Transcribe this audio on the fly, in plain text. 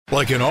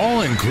Like an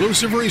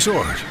all-inclusive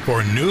resort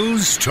for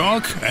news,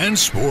 talk, and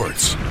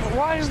sports.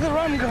 Why is the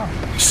run gone?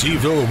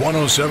 Seville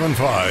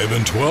 107.5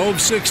 and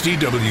 1260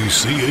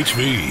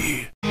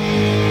 WCHV.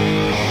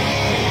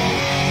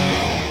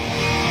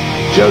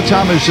 Joe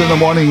Thomas in the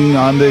morning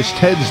on this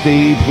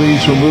Tedsday.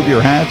 Please remove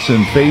your hats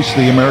and face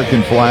the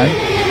American flag.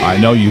 I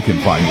know you can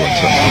find one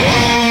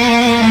somewhere.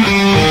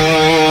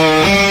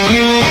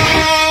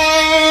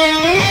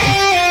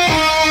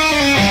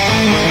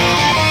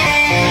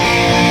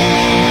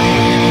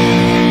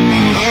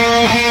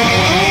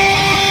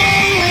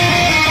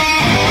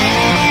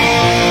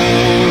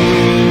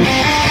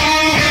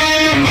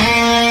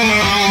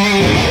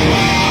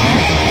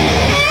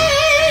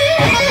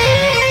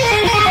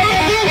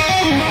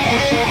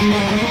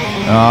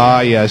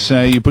 Yes,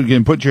 you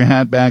can put your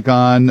hat back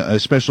on,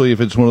 especially if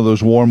it's one of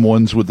those warm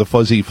ones with the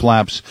fuzzy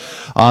flaps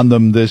on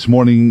them this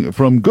morning.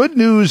 From Good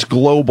News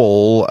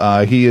Global,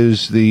 he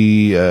is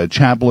the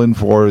chaplain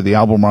for the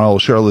Albemarle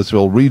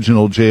Charlottesville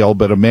Regional Jail,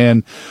 but a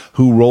man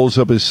who rolls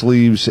up his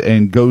sleeves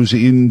and goes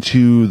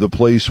into the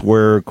place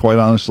where, quite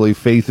honestly,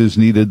 faith is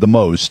needed the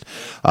most,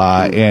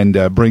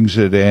 and brings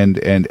it,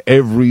 and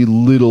every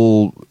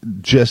little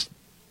just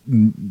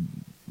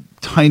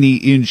tiny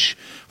inch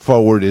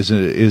forward is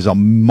a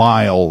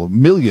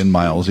million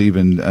miles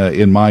even,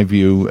 in my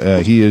view.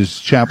 He is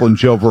Chaplain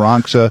Joe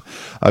Varaksa.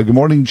 Good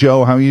morning,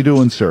 Joe. How are you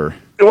doing, sir?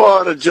 Good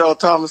morning, Joe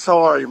Thomas.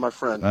 How are you, my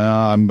friend?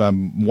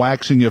 I'm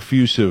waxing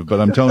effusive, but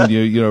I'm telling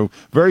you,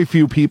 very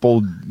few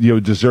people,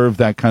 deserve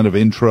that kind of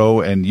intro,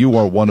 and you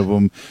are one of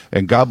them.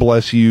 And God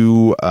bless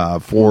you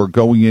for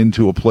going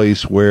into a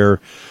place where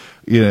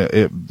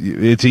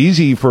it's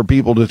easy for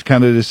people to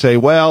kind of say,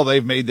 well,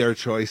 they've made their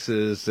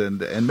choices,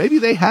 and maybe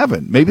they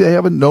haven't. Maybe they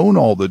haven't known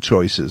all the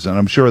choices, and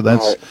I'm sure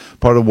that's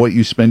part of what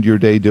you spend your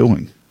day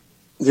doing.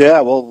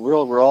 Yeah, well,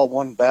 we're all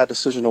one bad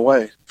decision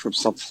away from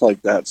something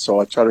like that, so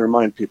I try to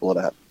remind people of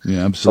that.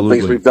 Yeah, absolutely.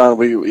 Some things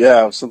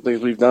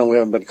we've done, we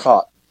haven't been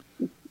caught.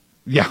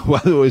 Yeah,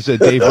 well, it was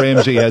Dave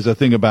Ramsey has a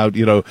thing about,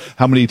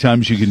 how many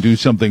times you can do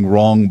something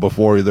wrong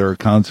before there are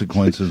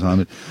consequences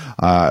on it.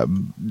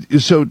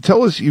 So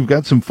tell us, you've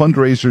got some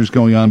fundraisers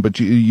going on, but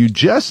you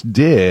just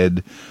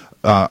did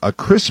a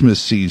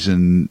Christmas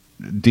season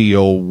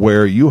deal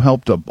where you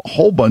helped a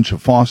whole bunch of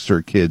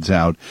foster kids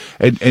out.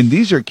 And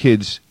these are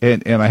kids,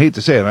 and I hate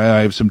to say it,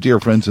 I have some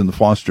dear friends in the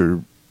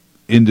foster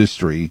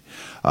industry,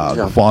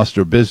 the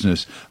foster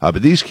business.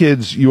 But these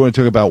kids, you want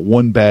to talk about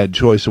one bad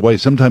choice away.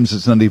 Sometimes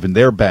it's not even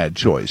their bad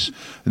choice.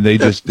 And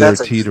they're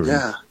teetering.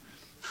 Yeah,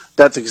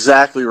 that's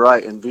exactly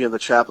right. And being the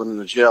chaplain in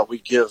the jail, we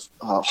give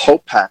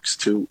hope packs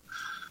to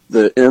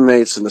the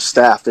inmates and the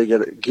staff. They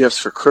get gifts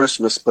for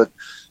Christmas, but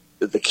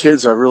the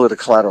kids are really the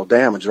collateral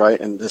damage, right?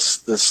 And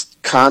this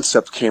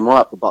concept came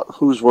up about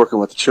who's working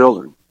with the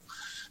children.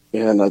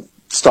 And I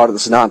started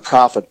this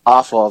nonprofit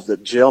off of the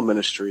jail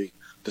ministry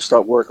to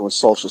start working with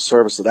social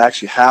service. That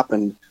actually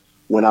happened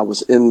when I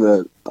was in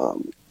the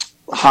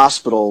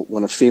hospital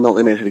when a female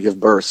inmate had to give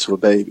birth to a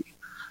baby.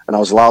 And I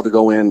was allowed to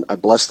go in. I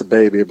blessed the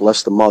baby, I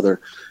blessed the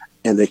mother,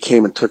 and they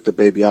came and took the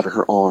baby out of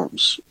her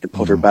arms and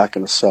put her back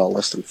in a cell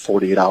less than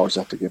 48 hours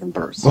after giving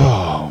birth.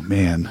 Oh,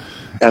 man.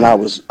 And I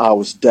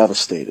was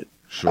devastated.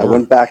 Sure. I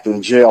went back to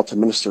the jail to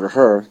minister to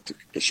her.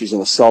 She's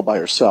in a cell by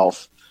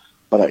herself,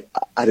 but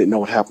I didn't know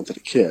what happened to the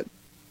kid.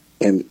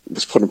 And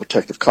was put in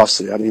protective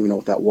custody. I didn't even know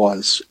what that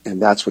was. And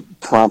that's what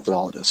prompted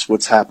all of this.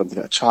 What's happened to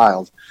that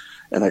child?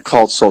 And I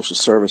called social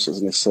services,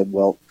 and they said,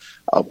 well,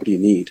 what do you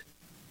need?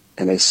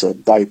 And they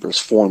said diapers,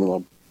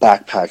 formula,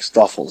 backpacks,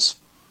 duffels.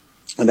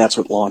 And that's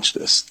what launched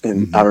this.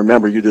 And I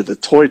remember you did the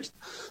toy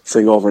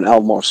thing over in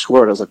Albemarle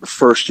Square. It was like the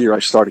first year I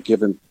started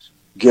giving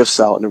gifts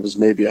out, and it was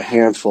maybe a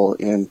handful.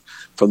 And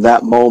from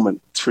that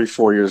moment,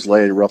 3-4 years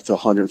later, we're up to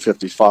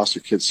 150 foster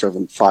kids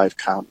serving 5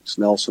 counties: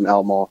 Nelson,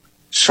 Albemarle,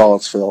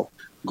 Charlottesville,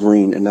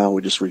 Greene, and now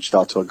we just reached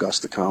out to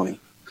Augusta County.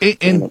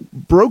 And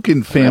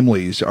broken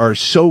families are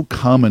so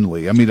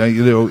commonly,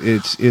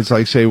 it's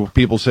like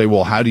people say,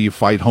 well, how do you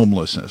fight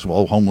homelessness?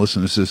 Well,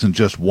 homelessness isn't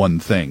just one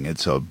thing.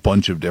 It's a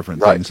bunch of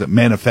different things that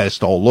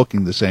manifest all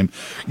looking the same.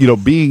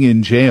 Being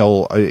in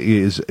jail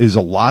is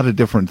a lot of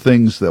different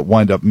things that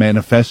wind up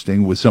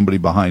manifesting with somebody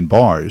behind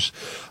bars.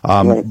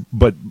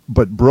 But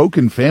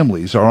broken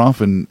families are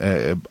often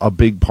a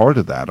big part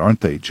of that,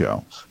 aren't they,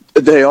 Joe?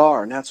 They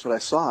are, and that's what I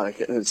saw. And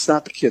it's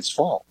not the kid's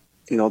fault.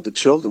 The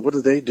children, what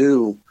do they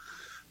do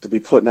to be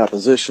put in that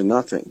position?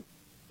 Nothing.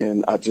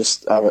 And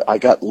I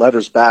got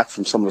letters back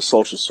from some of the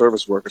social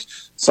service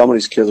workers. Some of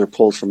these kids are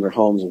pulled from their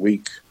homes a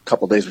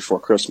couple of days before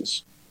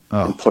Christmas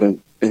and put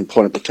in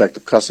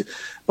protective custody.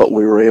 But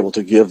we were able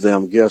to give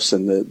them gifts,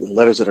 and the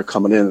letters that are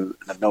coming in,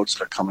 the notes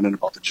that are coming in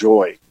about the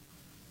joy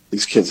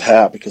these kids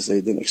have, because they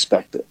didn't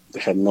expect it.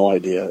 They had no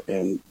idea,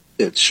 and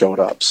it showed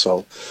up.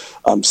 So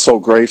I'm so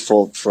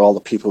grateful for all the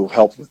people who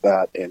helped with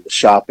that, and the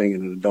shopping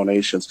and the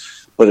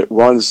donations. But it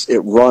runs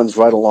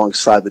right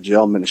alongside the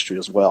jail ministry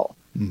as well.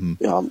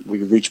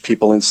 We reach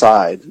people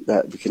inside.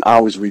 That we can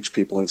always reach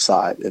people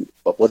inside.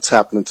 But what's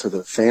happening to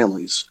the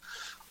families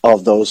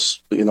of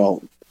those,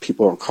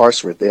 people who are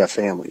incarcerated? They have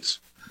families,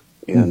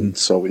 And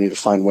so we need to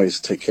find ways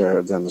to take care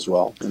of them as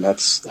well. And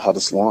that's how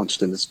this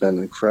launched, and it's been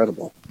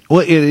incredible.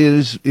 Well, it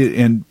is,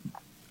 and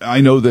I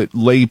know that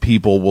lay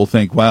people will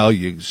think, well,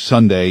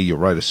 Sunday, you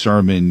write a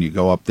sermon, you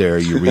go up there,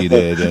 you read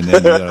it, and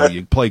then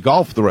you play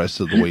golf the rest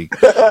of the week.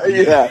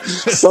 Yeah,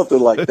 something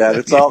like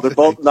that. They're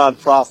both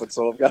nonprofits,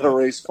 so I've got to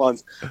raise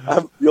funds.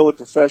 I'm the only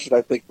profession,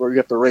 I think, where you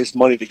have to raise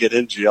money to get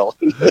in jail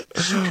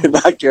and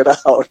not get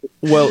out.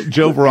 Well,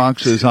 Joe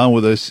Varaksa is on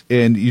with us,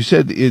 and you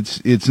said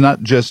it's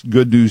not just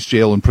Good News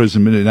Jail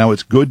Imprisonment, and now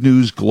it's Good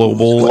News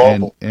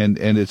Global. And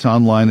it's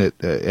online at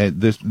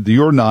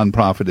your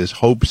nonprofit is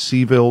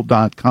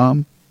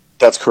hopeseville.com.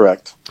 That's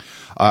correct.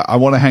 I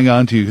want to hang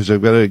on to you because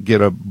I've got to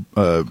get a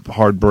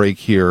hard break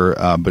here,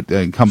 but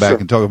come back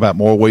and talk about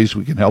more ways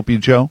we can help you,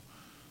 Joe.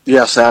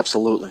 Yes,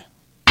 absolutely.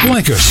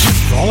 Like us,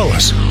 follow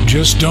us.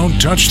 Just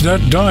don't touch that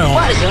dial.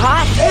 What, is it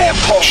hot?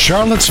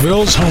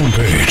 Charlottesville's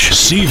homepage,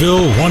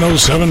 Seville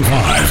 1075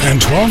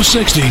 and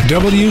 1260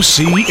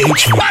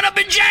 WCHV. What up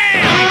in jam?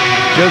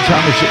 Joe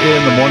Thomas in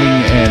the morning,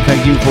 and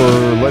thank you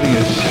for letting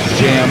us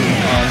jam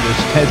on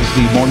this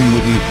Wednesday morning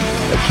with you.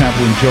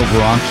 Chaplain Joe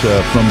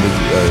Varaksa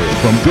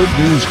from Good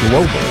News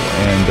Global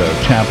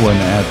and chaplain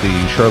at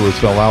the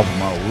Charlottesville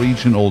Albemarle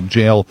Regional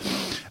Jail,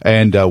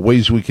 and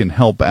ways we can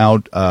help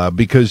out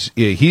because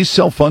he's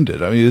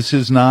self-funded. I mean, this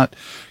is not,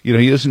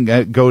 he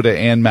doesn't go to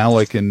Ann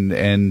Malick and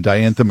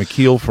Diantha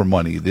McKeel for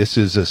money. This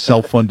is a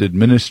self-funded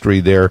ministry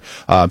there.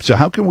 So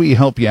how can we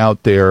help you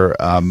out there,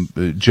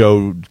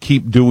 Joe,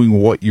 keep doing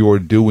what you're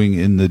doing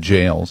in the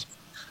jails?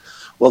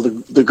 Well,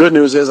 the good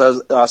news is,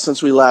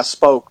 since we last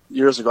spoke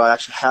years ago, I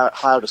actually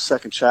hired a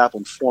second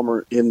chaplain,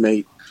 former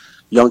inmate,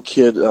 young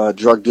kid,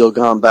 drug deal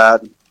gone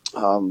bad,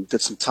 did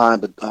some time,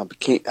 but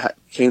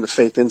came to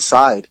faith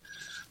inside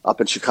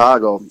up in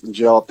Chicago. The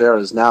jail up there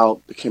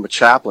became a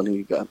chaplain.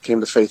 He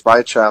came to faith by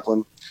a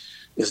chaplain,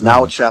 is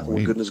now a chaplain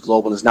with Good News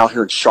Global, and is now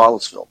here in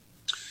Charlottesville,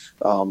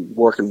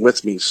 working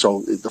with me.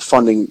 So the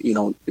funding,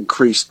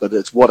 increased, but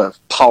what a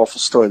powerful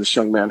story this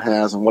young man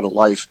has, and what a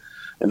life.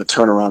 And the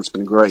turnaround's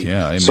been great.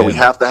 Yeah, amen. So we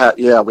have to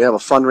we have a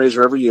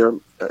fundraiser every year,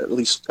 at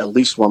least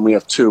one. We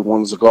have two.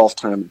 One's a golf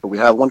tournament, but we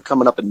have one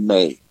coming up in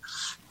May.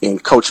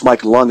 And Coach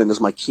Mike London is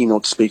my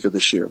keynote speaker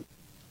this year.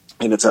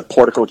 And it's at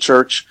Portico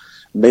Church,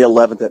 May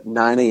 11th at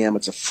 9 a.m.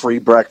 It's a free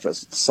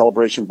breakfast. It's a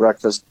celebration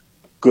breakfast,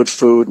 good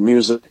food,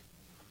 music.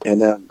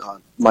 And then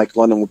Mike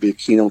London will be a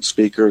keynote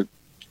speaker.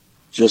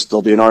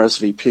 There'll be an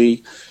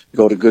RSVP.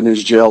 Go to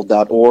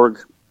goodnewsjail.org,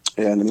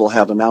 and we'll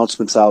have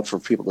announcements out for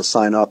people to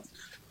sign up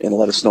and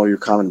let us know you're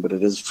coming, but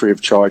it is free of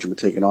charge, and we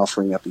take an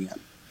offering at the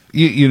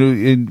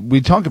end.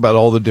 We talk about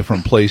all the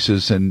different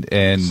places, and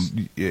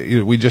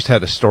we just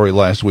had a story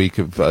last week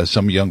of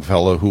some young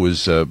fellow who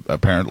was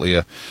apparently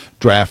a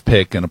draft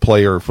pick and a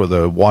player for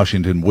the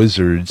Washington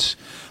Wizards.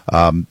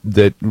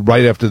 That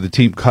right after the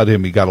team cut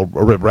him, he got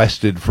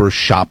arrested for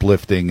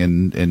shoplifting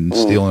and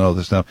stealing all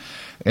this stuff.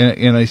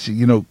 And I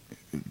said,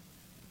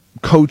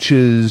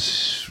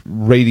 coaches,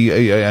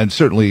 radio, and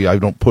certainly I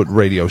don't put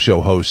radio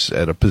show hosts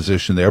at a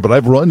position there, but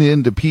I've run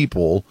into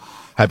people,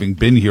 having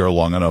been here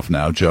long enough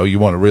now, Joe, you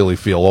want to really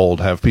feel old,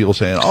 have people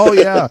saying, oh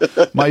yeah,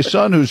 my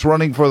son who's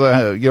running for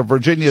the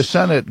Virginia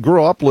Senate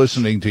grew up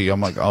listening to you.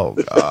 I'm like, oh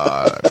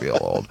God, I feel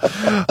old.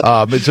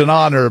 It's an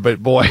honor,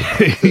 but boy,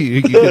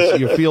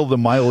 you feel the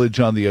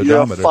mileage on the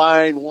odometer. You're a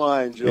fine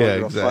wine, Joe. Yeah,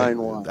 You're exactly. a fine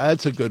wine.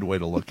 That's a good way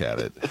to look at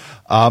it.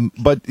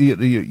 But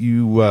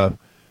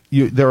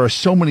there are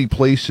so many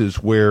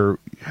places where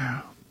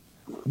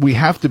we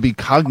have to be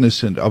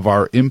cognizant of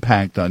our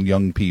impact on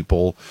young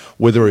people,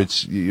 whether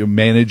it's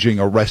managing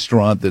a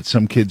restaurant that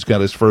some kid's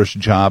got his first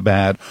job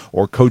at,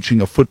 or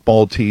coaching a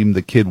football team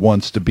the kid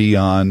wants to be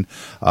on.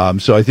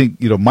 So I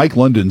think, Mike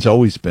London's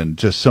always been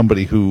just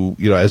somebody who,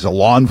 as a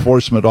law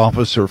enforcement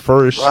officer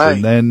first, right.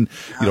 And then,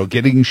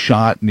 getting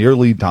shot,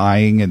 nearly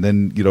dying, and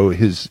then,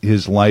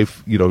 his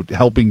life,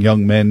 helping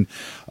young men.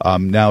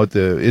 Now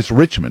it's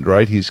Richmond,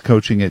 right? He's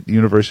coaching at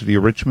University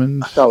of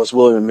Richmond. I thought it was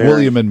William and Mary.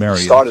 William and Mary.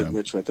 Started in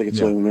Richmond. I think it's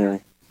William and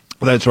Mary.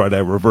 That's right. I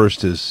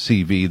reversed his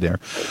CV there.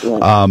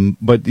 Right.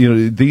 But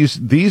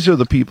these are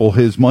the people,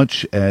 as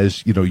much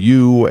as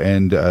you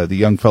and the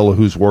young fellow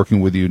who's working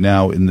with you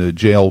now in the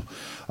jail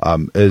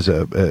as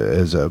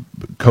a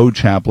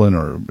co-chaplain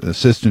or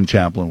assistant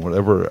chaplain,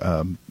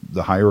 whatever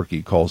the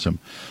hierarchy calls him.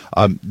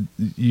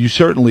 You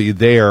certainly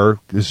there,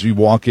 as you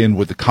walk in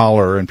with the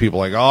collar and people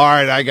are like, all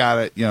right, I got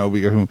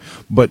it,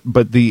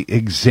 but the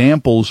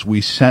examples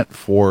we set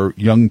for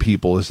young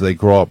people as they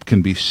grow up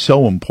can be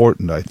so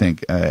important, I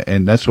think.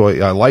 And that's why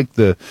I like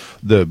the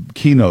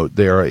keynote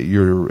there at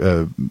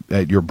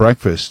your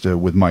breakfast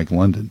with Mike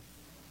London.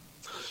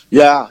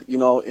 Yeah,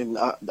 and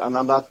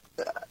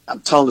I'm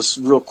telling this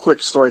real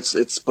quick story.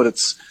 It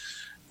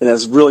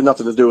has really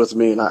nothing to do with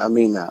me, and I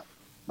mean that.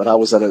 But I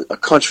was at a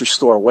country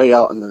store way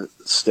out in the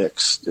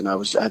sticks, and I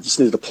just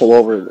needed to pull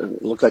over.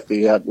 It looked like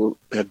they had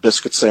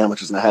biscuit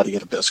sandwiches, and I had to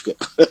get a biscuit.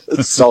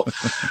 So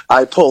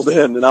I pulled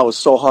in, and I was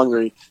so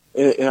hungry.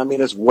 And I mean,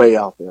 it's way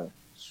out there.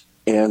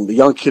 And the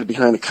young kid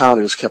behind the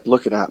counter just kept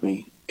looking at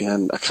me,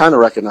 and I kind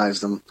of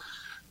recognized him.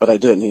 but I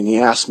didn't. And he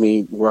asked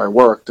me where I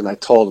worked, and I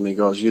told him. He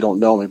goes, "You don't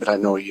know me, but I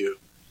know you.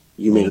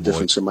 You made a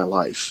difference in my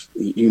life.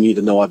 You need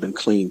to know I've been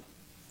clean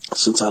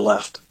since I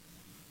left."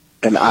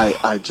 And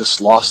I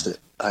just lost it.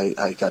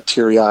 I got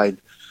teary-eyed,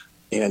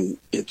 and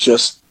it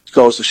just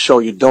goes to show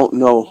you don't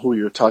know who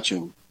you're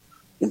touching,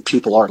 and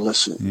people are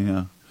listening.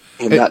 Yeah.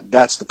 And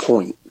that's the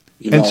point.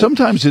 And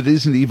sometimes it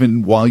isn't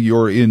even while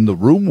you're in the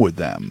room with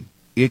them.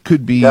 It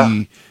could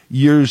be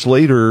years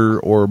later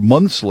or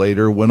months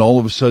later when all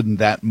of a sudden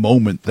that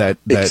moment, that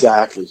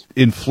exactly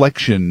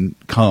inflection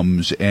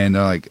comes, and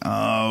like,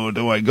 oh,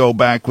 do I go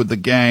back with the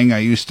gang I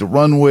used to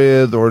run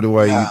with, or do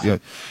I?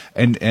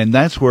 And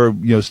that's where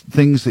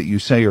things that you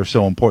say are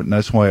so important.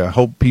 That's why I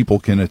hope people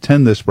can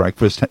attend this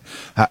breakfast.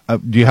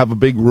 Do you have a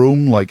big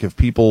room? Like if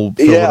people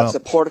fill it up? It's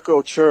a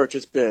Portico Church.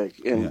 It's big,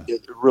 and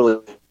it really.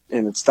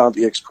 And it's down at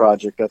the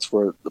ACRJ. That's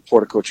where the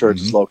Portico Church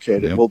is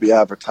located. Yep. We'll be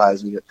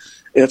advertising it.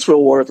 And it's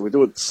real worth it. We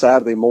do it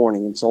Saturday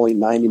morning. It's only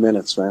 90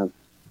 minutes, man.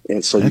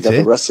 And so you got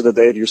the rest of the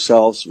day to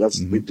yourselves.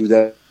 We do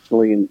that.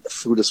 And the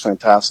food is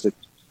fantastic.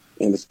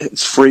 And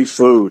it's free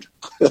food.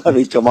 I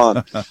mean, come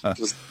on.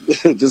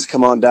 just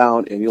come on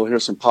down, and you'll hear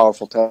some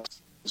powerful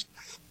texts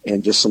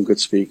and just some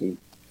good speaking.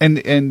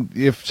 And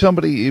if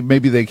somebody,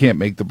 maybe they can't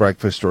make the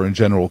breakfast, or in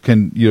general,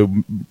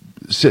 can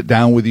sit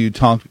down with you,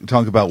 talk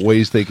about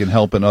ways they can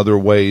help in other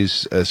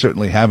ways.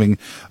 Certainly having,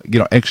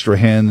 extra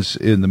hands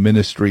in the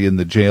ministry in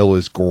the jail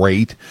is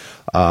great.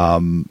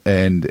 And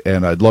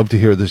I'd love to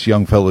hear this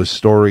young fellow's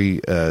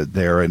story,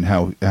 there, and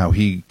how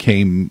he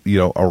came,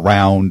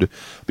 around,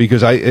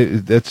 because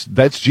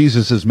that's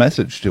Jesus's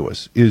message to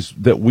us, is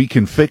that we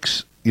can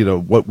fix,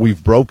 what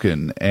we've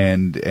broken.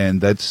 And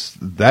that's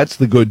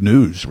the good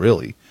news,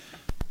 really.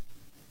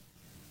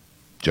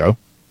 Joe?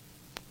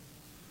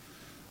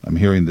 I'm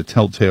hearing the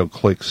telltale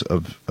clicks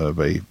of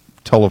a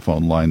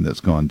telephone line that's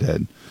gone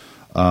dead.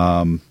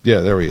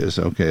 There he is.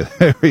 Okay,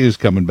 there he is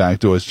coming back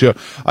to us. Joe,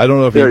 I don't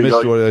know if you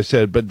missed what I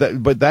said, but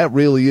that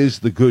really is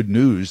the good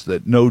news,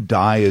 that no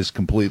die is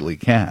completely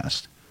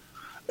cast.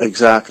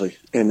 Exactly,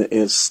 and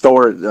his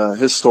story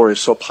is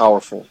so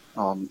powerful.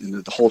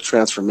 And the whole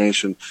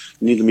transformation.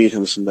 You need to meet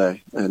him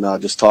someday and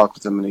just talk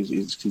with him. And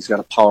he's got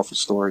a powerful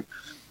story.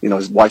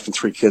 His wife and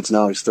 3 kids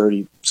now. He's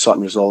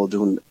 30-something years old,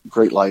 doing a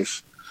great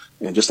life.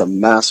 And just a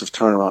massive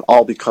turnaround,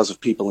 all because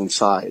of people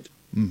inside,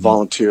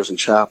 volunteers and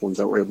chaplains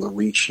that were able to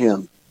reach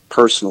him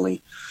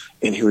personally.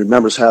 And he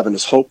remembers having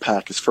his Hope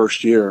Pack his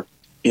first year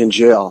in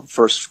jail,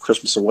 first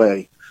Christmas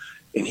away.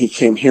 And he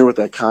came here with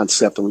that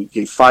concept, and we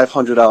gave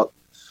 500 out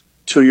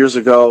 2 years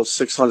ago,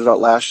 600 out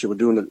last year. We're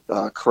doing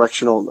the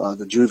correctional,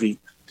 the juvie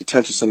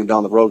detention center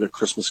down the road at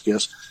Christmas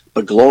gifts.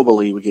 But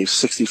globally, we gave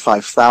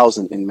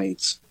 65,000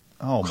 inmates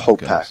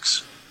Hope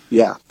Packs.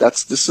 Yeah,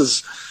 it's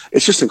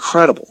just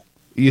incredible.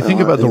 You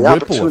think about the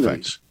ripple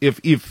effect.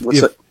 If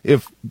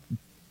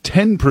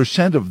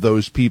 10% of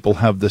those people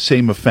have the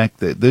same effect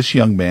that this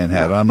young man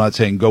had, I'm not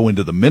saying go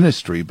into the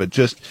ministry, but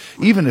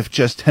even if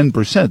just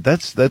 10%,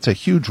 that's a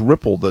huge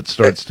ripple that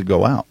starts to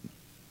go out.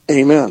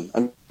 Amen.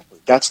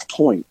 That's the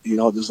point.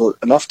 There's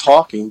enough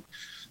talking.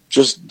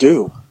 Just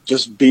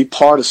be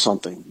part of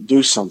something.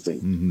 Do something.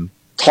 Mm-hmm.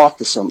 Talk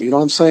to somebody. You know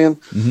what I'm saying?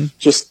 Mm-hmm.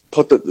 Just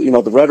put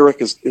the rhetoric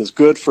is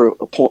good for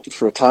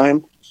a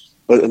time,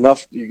 but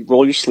enough. You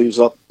roll your sleeves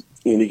up.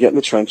 And you get in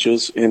the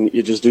trenches, and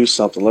you just do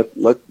something.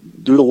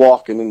 Let do the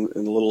walking and a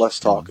little less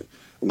talking.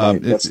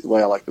 That's the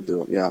way I like to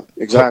do it. Yeah,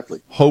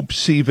 exactly.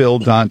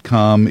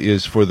 HopeSeville.com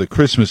is for the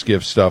Christmas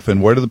gift stuff.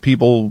 And where do the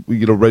people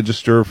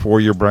register for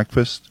your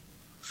breakfast?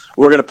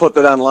 We're going to put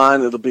that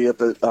online. It'll be at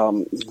the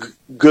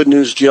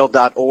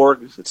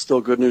goodnewsjail.org. It's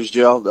still Good News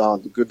Jail.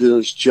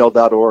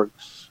 Goodnewsjail.org.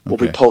 We'll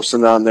be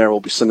posting on there.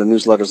 We'll be sending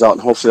newsletters out,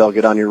 and hopefully I'll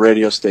get on your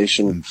radio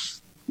station.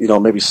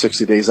 Maybe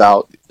 60 days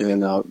out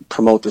and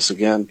promote this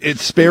again. It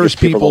spares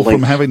people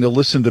from having to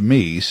listen to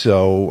me.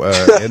 So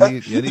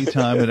any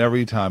time and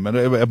every time.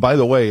 And by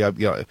the way, I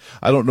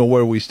don't know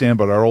where we stand,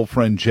 but our old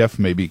friend Jeff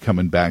may be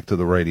coming back to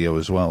the radio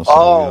as well.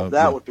 So,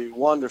 that would be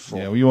wonderful.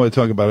 Yeah, we want to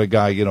talk about a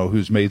guy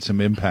who's made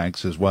some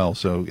impacts as well.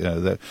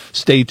 So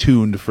stay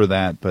tuned for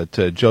that. But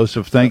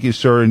Joseph, thank you,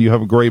 sir, and you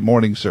have a great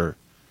morning, sir.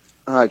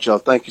 All right, Joe.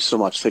 Thank you so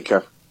much. Take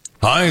care.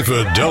 High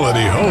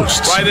Fidelity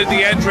hosts. Right at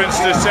the entrance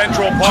to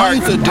Central Park.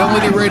 High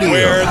Fidelity Radio.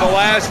 Where the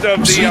last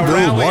of the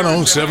Seville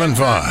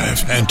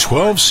 107.5 and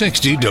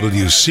 1260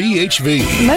 WCHV.